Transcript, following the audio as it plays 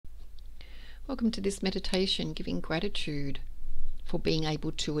Welcome to this meditation, giving gratitude for being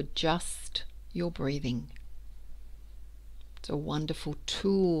able to adjust your breathing. It's a wonderful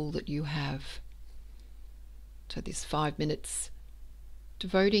tool that you have. So this 5 minutes,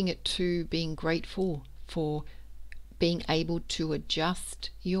 devoting it to being grateful for being able to adjust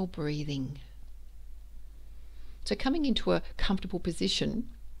your breathing. So coming into a comfortable position,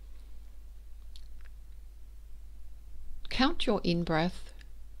 count your in-breath,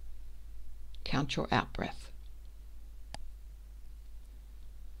 count your out-breath.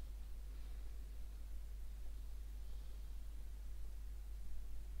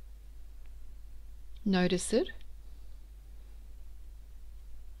 Notice it,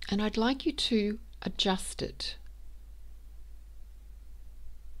 and I'd like you to adjust it.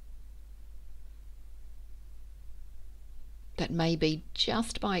 That may be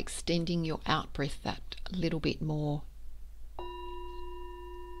just by extending your out-breath that little bit more.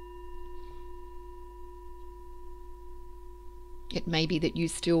 It may be that you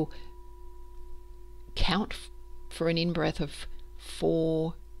still count for an in-breath of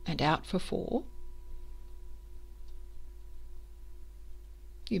 4 and out for 4.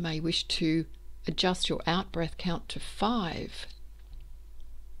 You may wish to adjust your out-breath count to 5.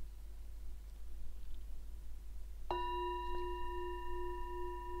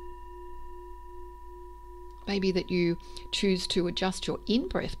 Maybe that you choose to adjust your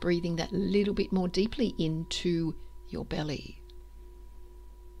in-breath, breathing that little bit more deeply into your belly.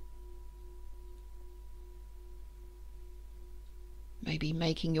 Maybe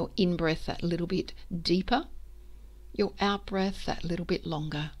making your in-breath that little bit deeper, your out-breath that little bit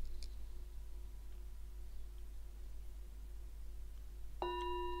longer.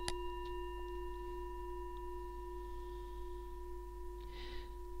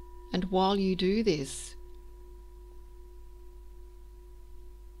 And while you do this,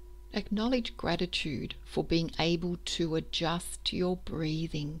 acknowledge gratitude for being able to adjust your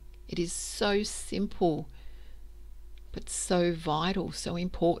breathing. It is so simple, but so vital, so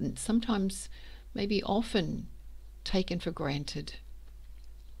important, sometimes maybe often taken for granted.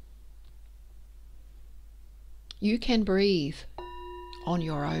 You can breathe on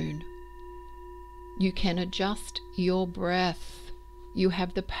your own. You can adjust your breath. You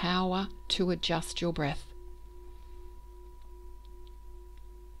have the power to adjust your breath.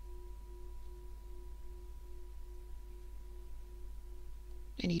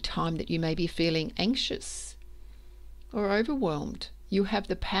 Any time that you may be feeling anxious or overwhelmed, you have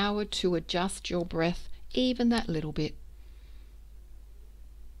the power to adjust your breath even that little bit,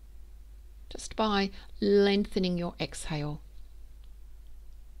 just by lengthening your exhale,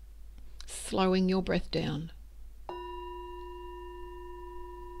 slowing your breath down.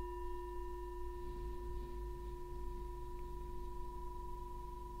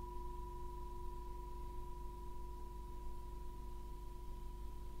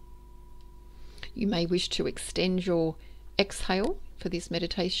 You may wish to extend your exhale for this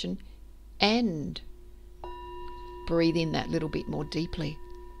meditation and breathe in that little bit more deeply.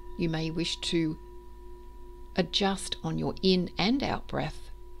 You may wish to adjust on your in and out breath.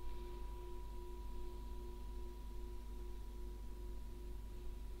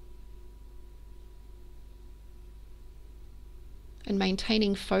 And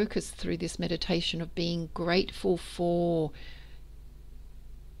maintaining focus through this meditation of being grateful for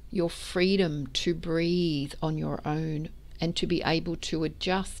your freedom to breathe on your own and to be able to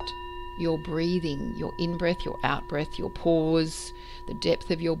adjust your breathing, your in-breath, your out-breath, your pause, the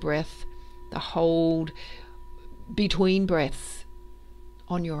depth of your breath, the hold between breaths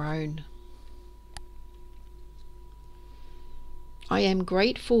on your own. I am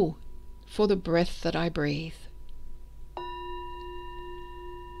grateful for the breath that I breathe.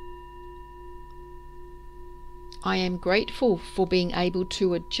 I am grateful for being able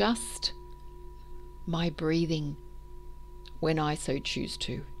to adjust my breathing when I so choose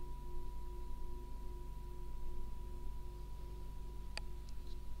to.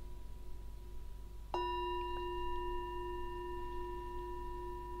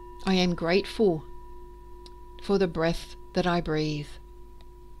 I am grateful for the breath that I breathe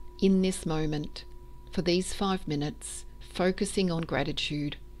in this moment, for these 5 minutes, focusing on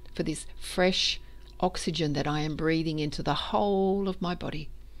gratitude for this fresh oxygen that I am breathing into the whole of my body.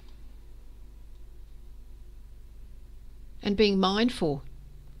 And being mindful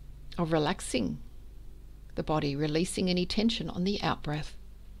of relaxing the body, releasing any tension on the out-breath.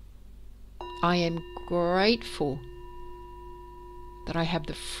 I am grateful that I have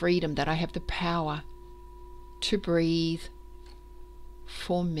the freedom, that I have the power to breathe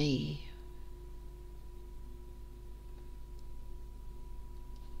for me.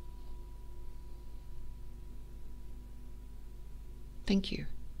 Thank you.